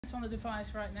On the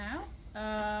device right now.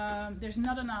 There's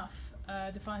not enough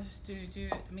devices to do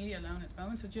a media loan at the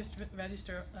moment, so just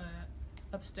register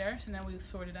upstairs and then we'll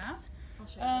sort it out. I'll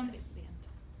show you where that is at the end.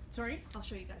 Sorry? I'll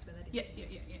show you guys where that is.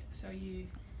 Yeah. So you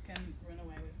can run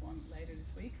away with one later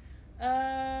this week.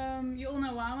 You all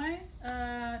know Huawei.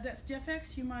 That's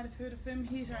Jeffex. You might have heard of him.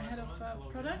 He's our head of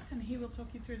products, and he will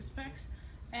talk you through the specs.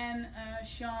 And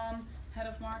Sean, head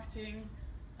of marketing.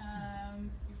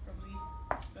 You've probably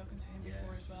spoken to him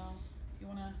before as well. Do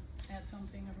you want to add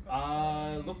something?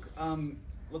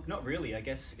 Look, not really. I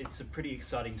guess it's a pretty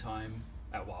exciting time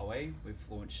at Huawei. We've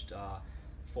launched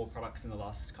 4 products in the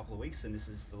last couple of weeks, and this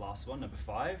is the last one,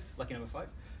 lucky number 5.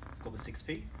 It's called the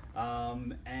 6P.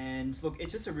 And look,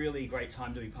 it's just a really great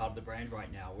time to be part of the brand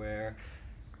right now, where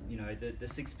the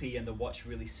 6P and the watch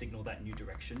really signal that new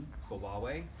direction for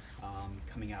Huawei,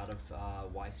 coming out of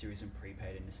Y series and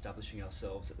prepaid and establishing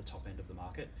ourselves at the top end of the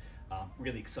market.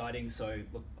 Really exciting. So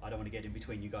look, I don't want to get in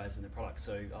between you guys and the product,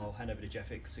 so I'll hand over to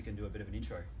Jeffex who can do a bit of an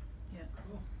intro. Yeah,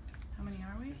 cool. How many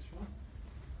are we? Sure.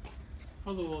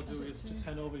 What we'll do is just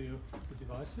hand over you the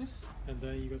devices, and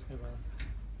then you guys can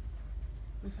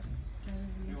We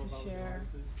need to share.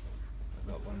 I've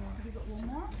got one more. Have you got one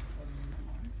more?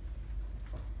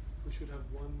 We should have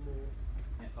one more.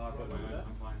 Yeah. I've got one.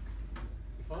 I'm fine.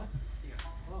 You fine?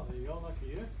 Yeah. Oh, there you go. Lucky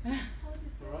you.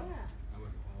 All right. I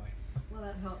work at Huawei. Well,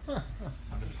 that helps.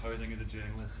 I'm just posing as a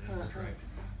journalist to infiltrate.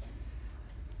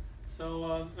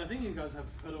 So I think you guys have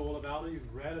heard all about it.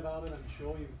 You've read about it. I'm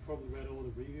sure you've probably read all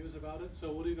the reviews about it.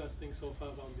 So what do you guys think so far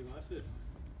about the devices?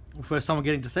 Well, first time we're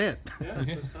getting to see it. Yeah,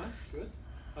 first time. Good.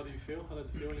 How do you feel? How does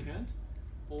it feel in your hand?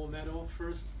 All metal,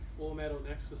 first all metal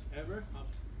Nexus ever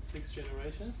after 6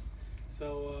 generations.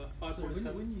 So 5.7.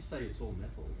 So when you say it's all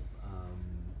metal,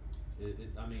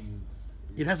 I mean,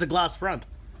 it has a glass front.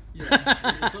 Yeah,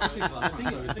 it's obviously a glass front,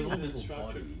 so it's an all metal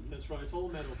body. That's right, it's all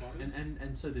metal body.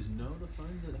 And so there's no other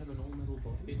phones that have an all metal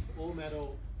body? It's all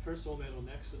metal, first all metal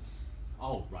Nexus.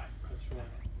 Oh, right. That's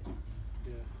right.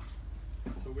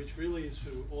 Yeah. So which really is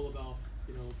all about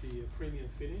the premium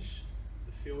finish,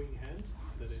 the feel in hand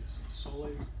that is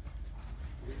solid,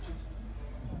 rigid,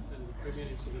 and the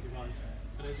premiumness of the device.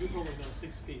 And as you probably know,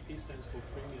 6P, P stands for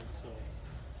premium. So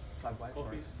 5 white.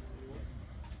 coffees.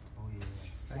 Oh yeah.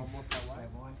 Thanks. One more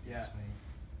 5 white. Yeah.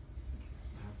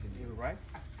 You were right.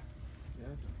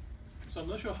 Yeah. So I'm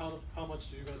not sure how much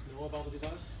do you guys know about the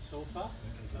device so far.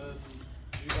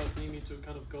 Do you guys need me to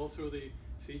kind of go through the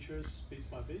features bit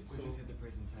by bit? We just had the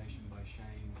presentation by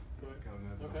Shane going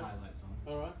over the highlights on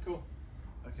it. All right, cool.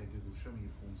 Okay, Google, show me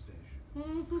your porn stash.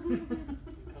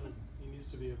 It needs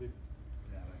to be a bit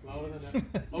Louder. louder than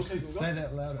that. Okay, Google. Say that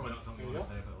It's louder. probably not something you want to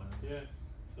say a bit louder. Yeah.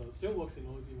 So it still works in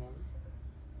noisy environment.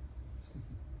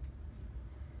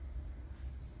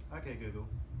 Okay, Google,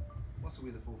 what's the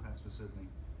weather forecast for Sydney?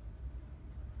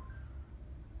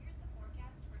 Here's the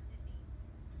forecast for Sydney.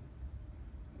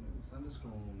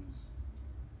 Thunderstorms.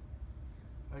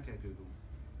 Okay, Google.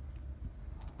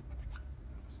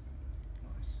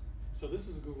 Nice. So this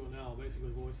is Google Now,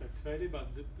 basically voice activated,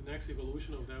 but the next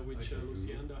evolution of that, which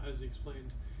Lucienda has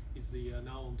explained, is the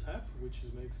Now on Tap, which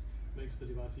makes the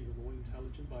device even more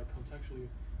intelligent by contextually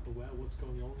aware what's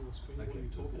going on the screen, what are you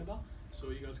talking about. So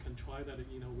you guys can try that,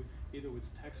 either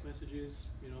with text messages,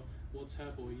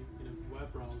 WhatsApp, or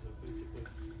web browser, basically.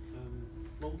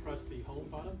 Long press the home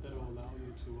button, that will allow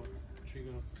you to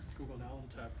trigger Google Now on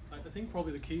Tap. I think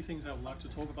probably the key things I would like to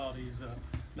talk about is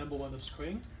number 1, the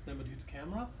screen, number 2, the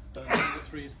camera, number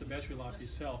 3 is the battery life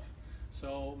itself.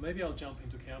 So maybe I'll jump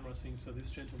into camera since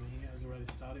this gentleman here has already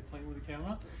started playing with the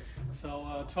camera.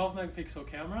 So 12 megapixel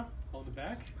camera on the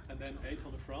back and then 8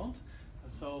 on the front.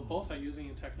 So both are using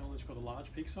a technology called a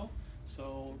large pixel.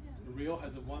 So the real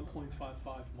has a 1.55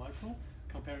 micron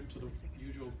compared to the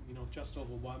usual, just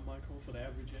over 1 micron for the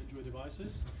average Android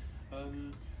devices.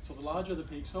 So the larger the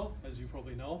pixel, as you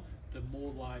probably know, the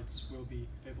more lights will be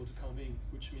able to come in,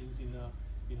 which means in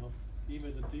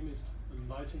even the dimmest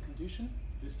lighting condition,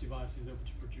 this device is able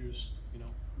to produce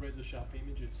razor sharp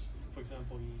images. For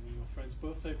example, in your friend's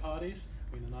birthday parties,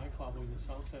 or in a nightclub, or in the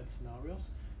sunset scenarios.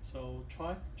 So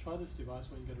try this device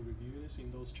when you get a review this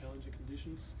in those challenging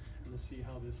conditions, and see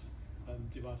how this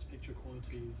device picture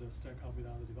quality is stack up with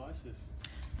other devices.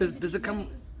 Does it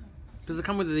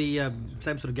come with the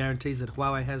same sort of guarantees that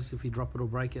Huawei has? If you drop it or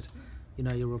break it,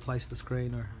 you'll replace the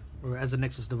screen, or as a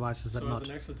Nexus device, is that not? So as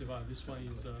a Nexus device, this one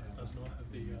does not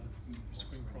have the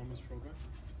screen promise program.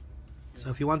 So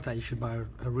if you want that, you should buy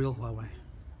a real Huawei.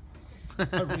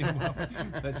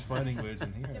 That's finding words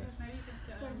in here. Yeah, but maybe you can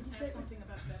still add something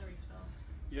about battery as well.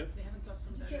 Yep. They haven't touched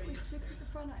on Did you say it battery was 6 at the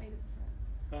front or 8 at the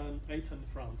front? 8 on the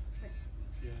front. Thanks.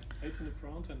 Yeah, 8 in the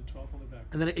front and 12 on the back.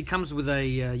 And then it comes with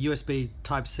a USB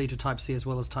Type C to Type C as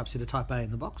well as Type C to Type A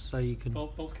in the box, so you can.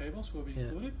 Both cables will be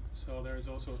included. So there is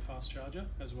also a fast charger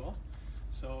as well.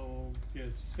 So yeah,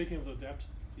 speaking of the depth,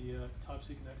 the Type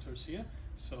C connector is here.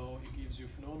 So it gives you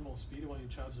phenomenal speed when you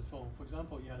charge the phone. For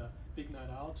example, you had a big night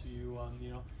out, you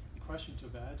crashed into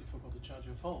bed, you forgot to charge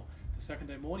your phone. The second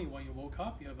day morning when you woke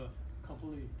up, you have a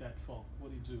completely dead phone.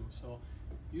 What do you do? So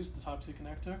use the Type C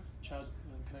connector, charge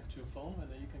and connect to your phone, and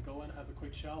then you can go and have a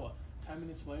quick shower. 10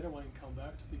 minutes later, when you come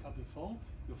back to pick up your phone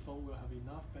will have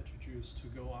enough battery juice to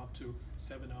go up to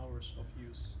 7 hours of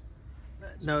use.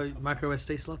 No micro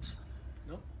SD slots?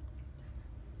 No.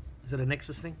 Is it a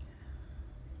Nexus thing?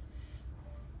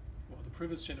 Well, the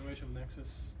previous generation of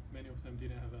Nexus, many of them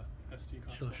didn't have a SD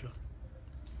card. Sure.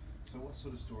 So what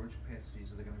sort of storage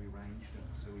capacities are they going to be ranged in?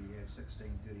 So we have 16,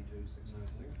 32, 64? No,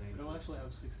 16. We don't actually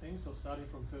have 16, so starting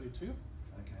from 32,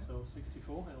 Okay. so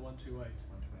 64 and 128. 128.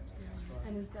 That's right.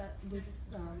 And is that with,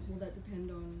 will that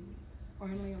depend on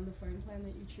only on the phone plan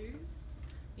that you choose?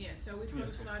 Yeah, so we've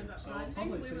got a slide about So pricing.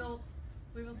 probably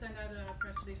We will send out a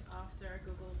press release after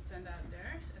Google send out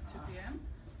theirs at 2 p.m.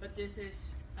 But this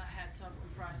is a heads up on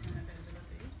pricing and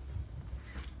availability.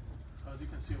 So as you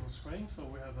can see on the screen, so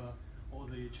we have all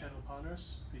the channel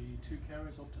partners, the 2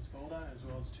 carriers, Optus Voda, as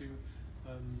well as 2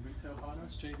 retail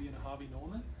partners, JB and Harvey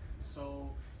Norman.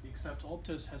 So except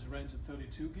Optus has rented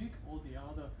 32 gig, all the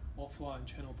other offline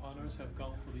channel partners have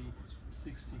gone for the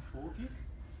 64 gig.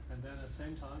 And then at the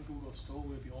same time, Google Store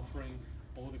will be offering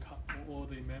all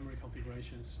the memory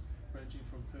configurations ranging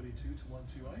from 32 to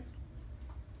 128.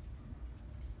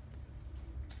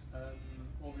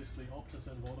 Obviously, Optus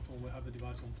and Vodafone will have the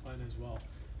device on plan as well.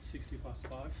 60 plus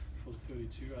 5 for the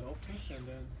 32 at Optus, and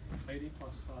then 80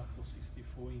 plus 5 for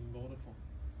 64 in Vodafone.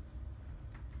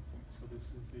 So this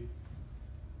is the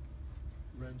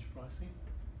range pricing.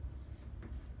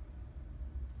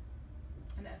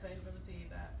 And the availability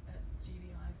at GB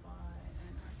Hi-Fi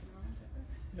and iTWire FX.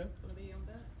 Yep. It's going to be on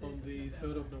there. On the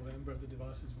 3rd of November, the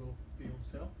devices will be on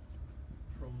sale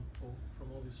from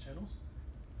all these channels.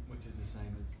 Which is the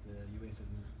same as the US,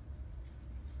 isn't it?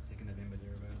 2nd November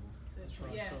they're available. That's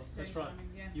right. Yeah, So same that's right.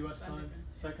 timing, yeah. US Time time, difference.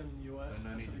 2nd US. So no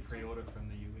need to Pacific time. pre-order from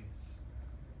the US.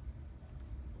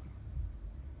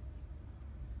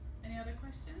 Any other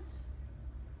questions?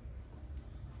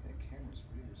 That camera's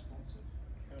pretty responsive.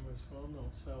 Camera's phenomenal,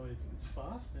 so it's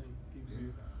fast and gives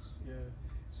you yeah.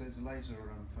 So there's a laser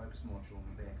focus module on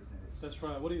the back, isn't it? That's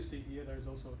right. What do you see here? There's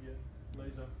also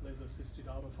laser assisted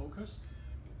autofocus.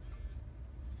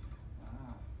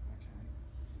 Ah,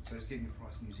 okay. So it's giving you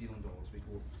price in New Zealand dollars, we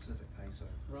call it Pacific peso.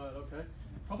 Right. Okay.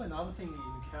 Probably another thing in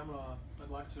the camera I'd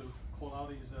like to call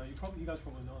out is you guys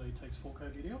probably know that it takes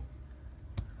 4K video.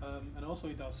 And also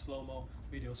it does slow-mo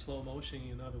video, slow motion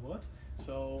in other words.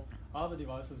 So other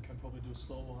devices can probably do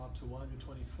slow-mo up to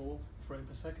 124 frames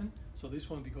per second. So this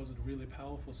one, because it's really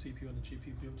powerful CPU and the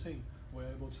GPU built in, we're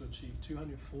able to achieve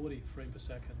 240 frames per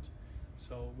second.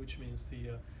 So which means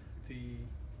the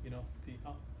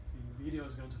video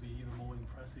is going to be even more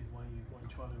impressive when you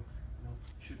try to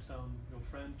shoot your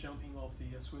friend jumping off the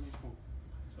swimming pool.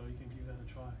 So you can give that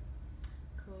a try.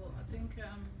 Cool. I think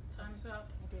time's up.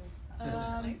 It is.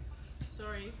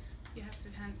 Sorry, you have to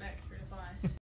hand back your device.